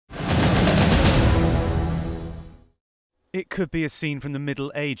It could be a scene from the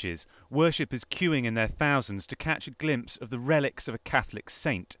Middle Ages, worshippers queuing in their thousands to catch a glimpse of the relics of a Catholic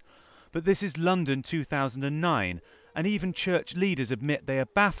saint. But this is London 2009, and even church leaders admit they are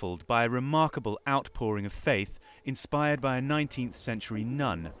baffled by a remarkable outpouring of faith inspired by a 19th century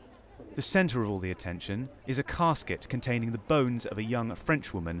nun. The centre of all the attention is a casket containing the bones of a young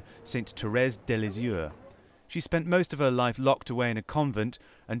Frenchwoman, Saint Therese de Lisieux. She spent most of her life locked away in a convent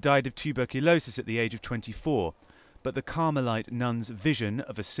and died of tuberculosis at the age of 24. But the Carmelite nun's vision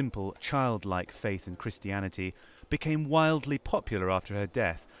of a simple, childlike faith in Christianity became wildly popular after her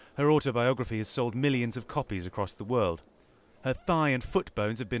death. Her autobiography has sold millions of copies across the world. Her thigh and foot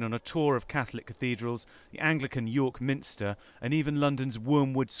bones have been on a tour of Catholic cathedrals, the Anglican York Minster, and even London's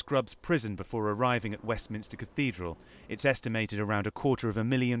Wormwood Scrubs prison before arriving at Westminster Cathedral. It's estimated around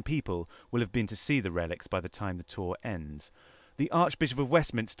 250,000 people will have been to see the relics by the time the tour ends. The Archbishop of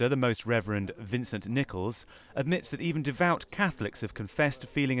Westminster, the Most Reverend Vincent Nichols, admits that even devout Catholics have confessed to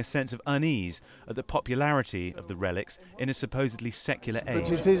feeling a sense of unease at the popularity of the relics in a supposedly secular age.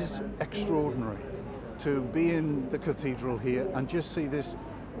 But it is extraordinary to be in the cathedral here and just see this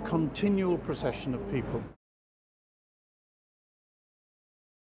continual procession of people.